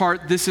large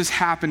part, this is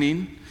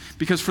happening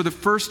because for the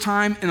first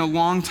time in a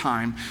long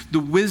time, the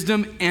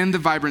wisdom and the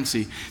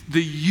vibrancy,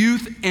 the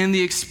youth and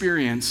the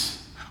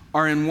experience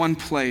are in one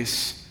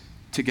place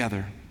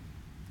together.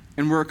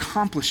 And we're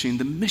accomplishing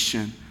the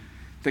mission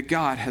that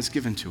God has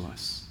given to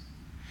us.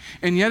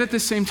 And yet at the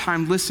same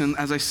time, listen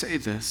as I say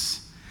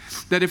this,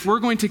 that if we're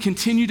going to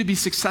continue to be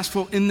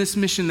successful in this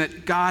mission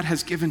that God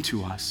has given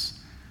to us,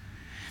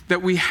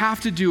 that we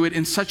have to do it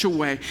in such a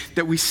way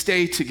that we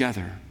stay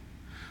together.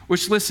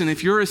 Which, listen,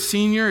 if you're a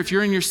senior, if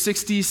you're in your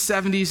 60s,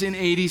 70s, and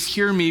 80s,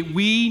 hear me,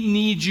 we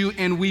need you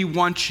and we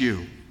want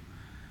you.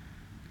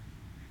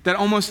 That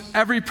almost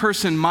every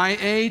person my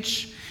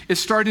age is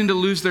starting to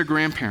lose their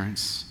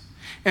grandparents.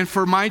 And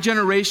for my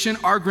generation,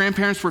 our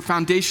grandparents were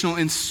foundational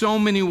in so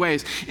many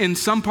ways. In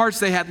some parts,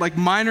 they had like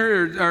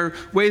minor or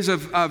ways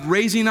of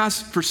raising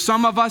us. For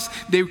some of us,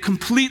 they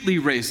completely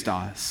raised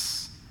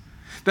us.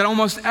 That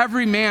almost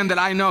every man that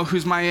I know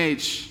who's my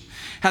age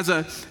has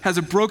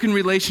a broken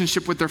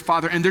relationship with their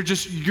father, and they're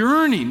just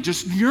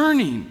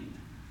yearning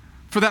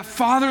for that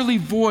fatherly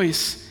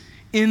voice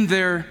in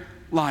their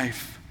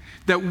life.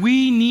 That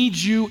we need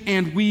you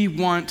and we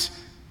want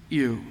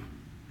you.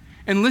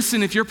 And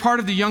listen, if you're part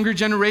of the younger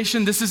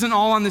generation, this isn't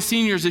all on the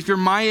seniors. If you're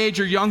my age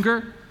or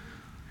younger,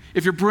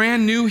 if you're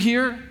brand new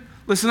here,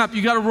 listen up,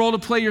 you got a role to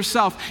play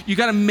yourself. You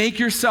got to make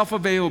yourself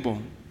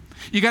available.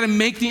 You got to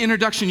make the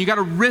introduction. You got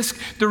to risk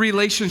the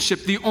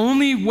relationship. The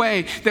only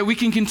way that we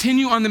can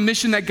continue on the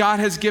mission that God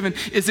has given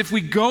is if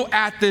we go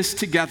at this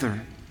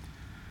together.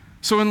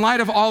 So in light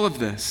of all of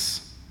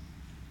this,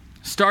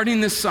 starting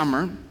this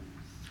summer,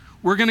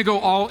 we're going to go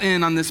all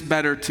in on this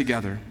better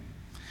together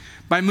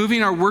by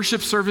moving our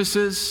worship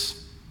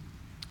services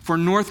for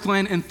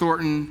Northglenn and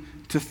Thornton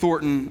to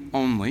Thornton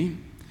only,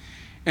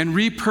 and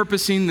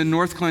repurposing the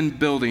Northglenn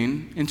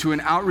building into an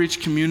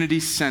outreach community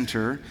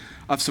center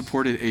of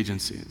supported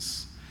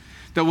agencies.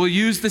 That will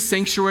use the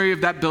sanctuary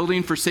of that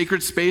building for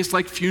sacred space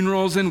like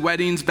funerals and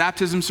weddings,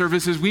 baptism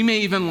services. We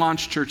may even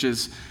launch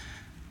churches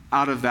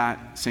out of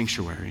that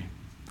sanctuary.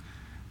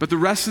 But the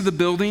rest of the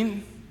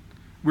building,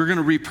 we're going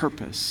to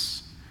repurpose.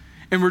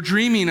 And we're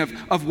dreaming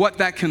of what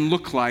that can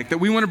look like. That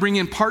we want to bring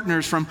in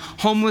partners from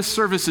homeless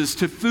services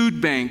to food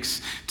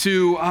banks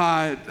to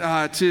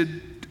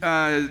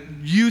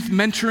youth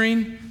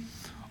mentoring,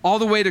 all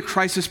the way to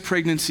crisis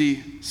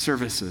pregnancy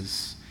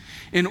services,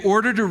 in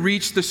order to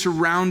reach the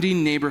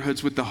surrounding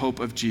neighborhoods with the hope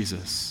of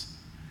Jesus.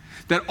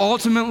 That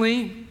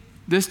ultimately,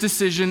 this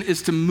decision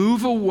is to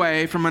move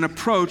away from an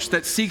approach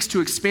that seeks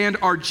to expand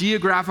our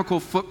geographical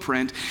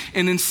footprint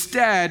and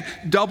instead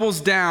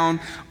doubles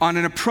down on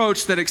an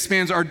approach that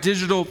expands our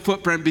digital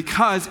footprint,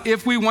 because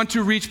if we want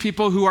to reach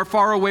people who are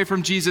far away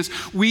from Jesus,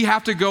 we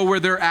have to go where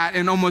they're at,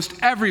 and almost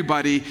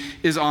everybody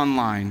is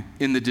online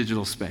in the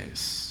digital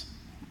space.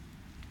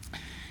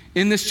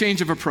 In this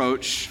change of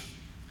approach,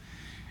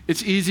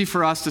 it's easy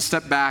for us to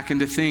step back and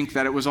to think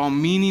that it was all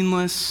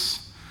meaningless,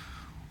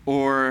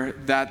 or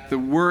that the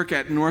work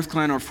at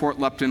Northglenn or Fort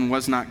Lupton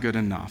was not good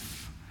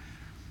enough.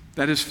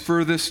 That is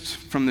furthest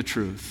from the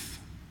truth.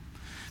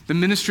 The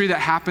ministry that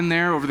happened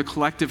there over the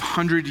collective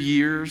 100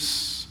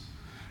 years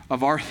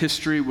of our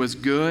history was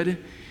good,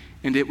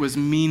 and it was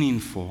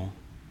meaningful.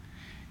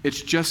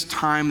 It's just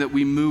time that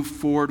we move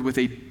forward with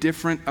a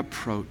different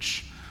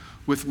approach,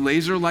 with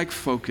laser-like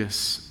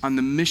focus on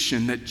the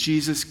mission that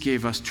Jesus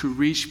gave us to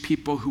reach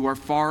people who are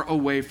far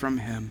away from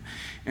him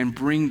and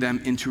bring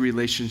them into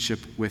relationship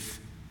with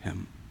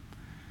him.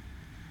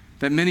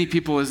 That many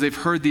people, as they've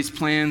heard these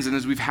plans and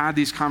as we've had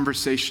these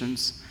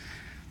conversations,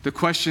 the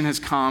question has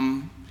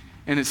come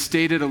and it's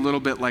stated a little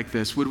bit like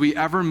this: would we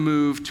ever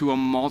move to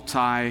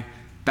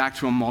back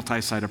to a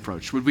multi-site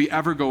approach? Would we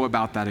ever go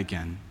about that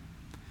again?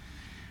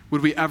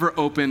 Would we ever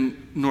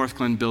open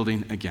Northglenn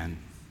building again?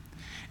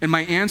 And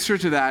my answer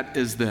to that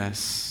is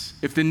this: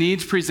 if the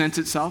needs present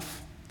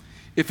itself,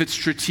 if it's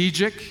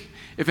strategic,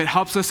 if it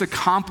helps us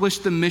accomplish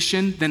the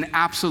mission, then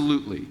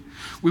absolutely.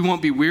 We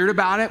won't be weird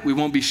about it. We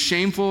won't be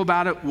shameful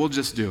about it. We'll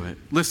just do it.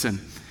 Listen,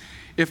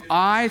 if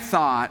I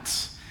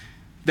thought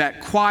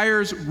that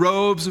choirs,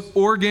 robes,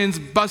 organs,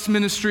 bus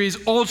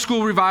ministries, old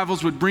school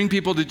revivals would bring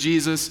people to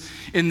Jesus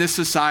in this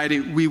society,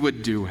 we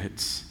would do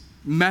it.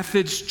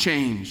 Methods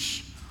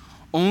change.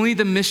 Only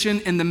the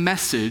mission and the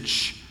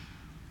message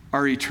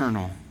are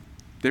eternal.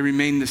 They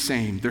remain the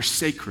same. They're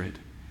sacred.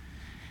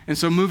 And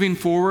so moving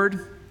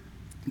forward,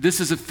 this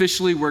is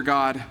officially where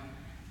God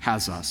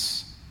has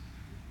us.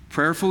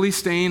 Prayerfully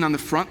staying on the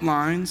front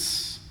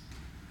lines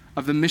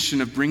of the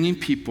mission of bringing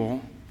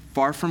people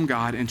far from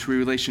God into a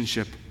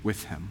relationship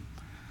with him.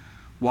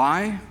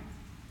 Why?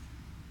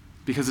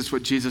 Because it's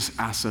what Jesus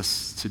asks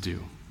us to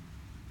do.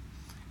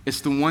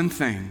 It's the one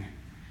thing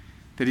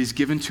that he's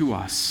given to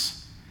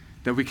us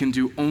that we can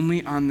do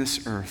only on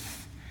this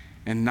earth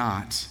and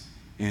not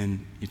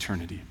in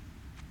eternity.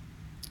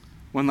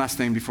 One last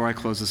thing before I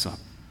close this up.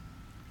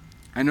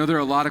 I know there are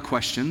a lot of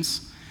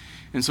questions,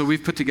 and so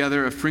we've put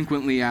together a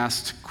frequently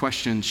asked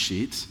question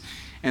sheet.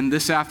 And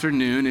this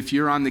afternoon, if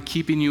you're on the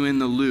Keeping You in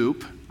the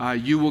Loop,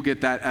 you will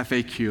get that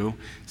FAQ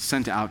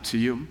sent out to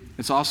you.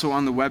 It's also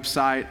on the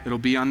website. It'll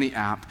be on the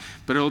app,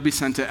 but it'll be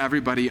sent to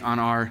everybody on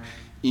our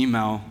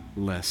email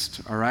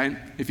list, all right?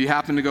 If you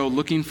happen to go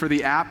looking for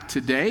the app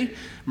today,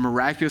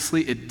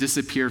 miraculously, it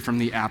disappeared from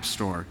the App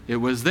Store. It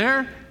was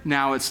there,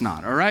 now it's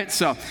not, all right?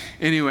 So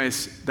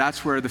anyways,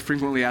 that's where the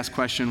frequently asked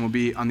question will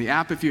be on the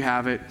app if you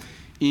have it.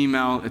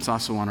 Email, it's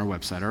also on our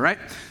website, all right?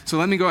 So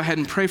let me go ahead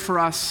and pray for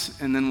us,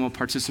 and then we'll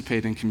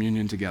participate in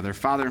communion together.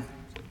 Father,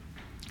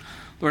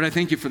 Lord, I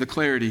thank you for the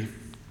clarity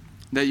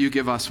that you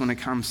give us when it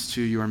comes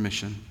to your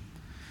mission.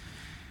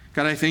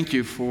 God, I thank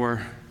you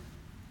for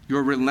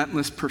your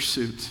relentless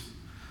pursuit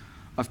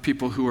of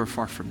people who are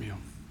far from you.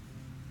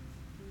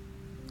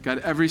 God,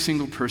 every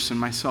single person,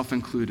 myself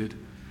included,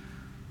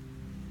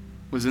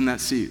 was in that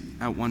seat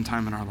at one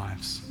time in our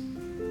lives.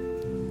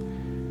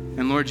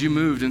 And Lord, you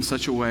moved in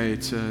such a way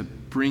to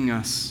bring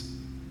us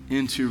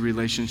into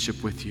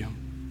relationship with you.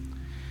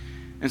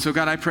 And so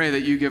God, I pray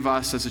that you give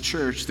us as a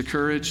church the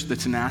courage, the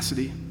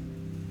tenacity,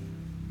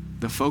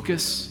 the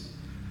focus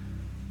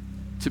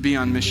to be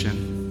on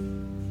mission.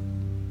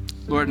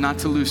 Lord, not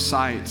to lose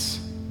sight.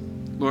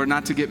 Lord,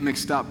 not to get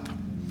mixed up,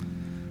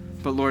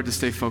 but Lord, to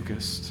stay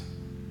focused.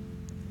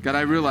 God,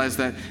 I realize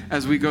that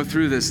as we go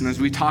through this and as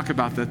we talk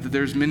about that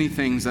there's many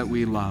things that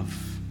we love,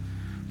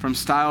 from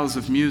styles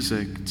of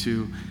music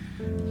to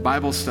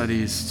Bible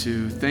studies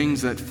to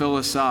things that fill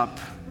us up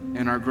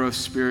in our growth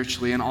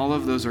spiritually, and all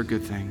of those are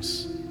good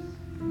things.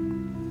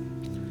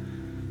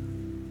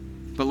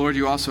 But Lord,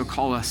 you also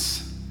call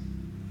us,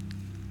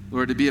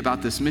 Lord, to be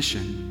about this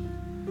mission.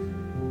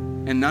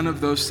 And none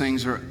of those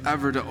things are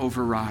ever to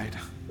override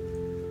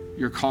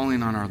your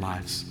calling on our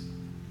lives.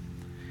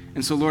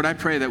 And so, Lord, I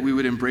pray that we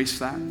would embrace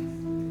that.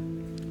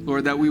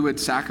 Lord, that we would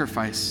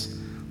sacrifice,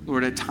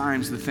 Lord, at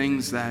times the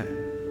things that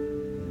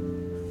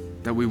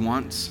we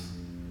want,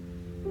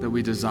 that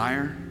we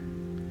desire,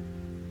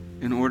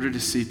 in order to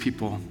see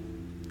people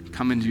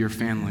come into your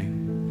family,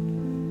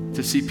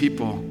 to see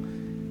people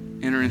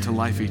enter into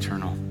life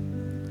eternal.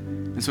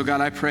 And so,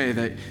 God, I pray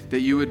that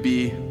you would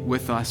be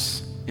with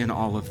us in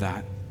all of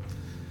that.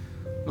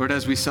 Lord,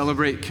 as we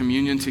celebrate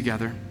communion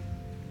together,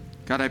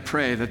 God, I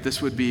pray that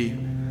this would be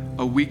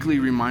a weekly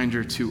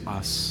reminder to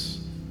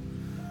us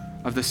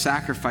of the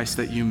sacrifice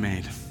that you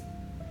made.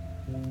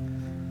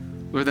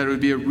 Lord, that it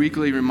would be a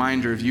weekly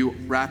reminder of you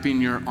wrapping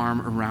your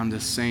arm around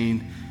us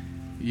saying,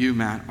 you,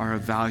 Matt, are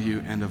of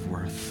value and of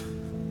worth.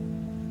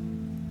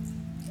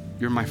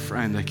 You're my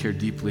friend. I care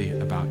deeply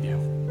about you.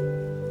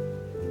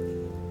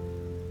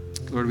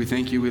 Lord, we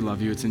thank you. We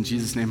love you. It's in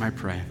Jesus' name I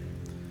pray.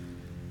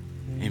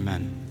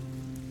 Amen.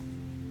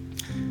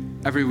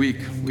 Every week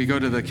we go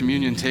to the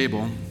communion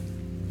table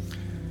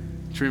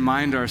to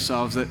remind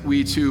ourselves that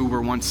we too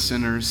were once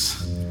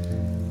sinners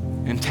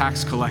and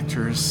tax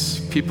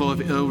collectors, people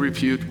of ill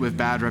repute with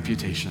bad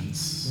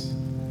reputations.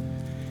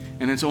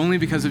 And it's only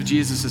because of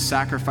Jesus'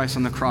 sacrifice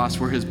on the cross,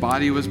 where his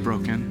body was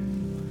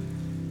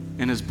broken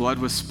and his blood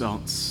was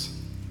spilt,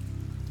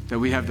 that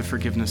we have the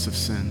forgiveness of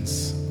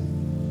sins.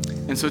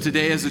 And so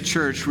today as a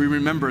church, we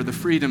remember the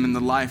freedom and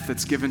the life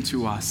that's given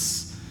to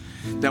us,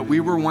 that we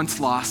were once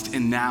lost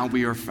and now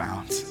we are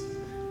found.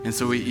 And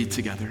so we eat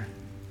together.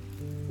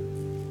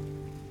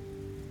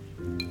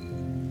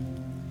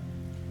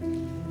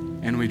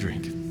 And we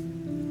drink.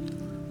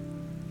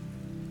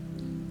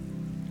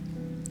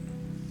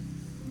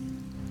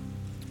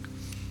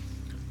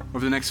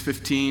 over the next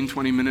 15,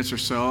 20 minutes or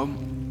so.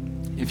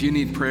 If you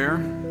need prayer,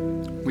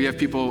 we have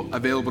people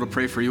available to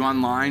pray for you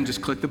online.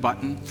 Just click the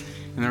button,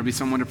 and there'll be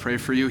someone to pray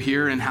for you.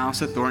 Here in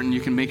house at Thornton, you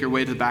can make your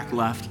way to the back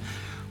left.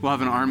 We'll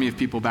have an army of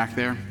people back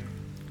there.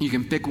 You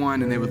can pick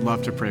one, and they would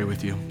love to pray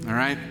with you, all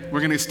right?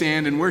 We're going to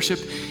stand and worship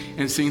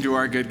and sing to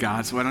our good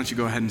God, so why don't you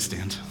go ahead and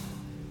stand.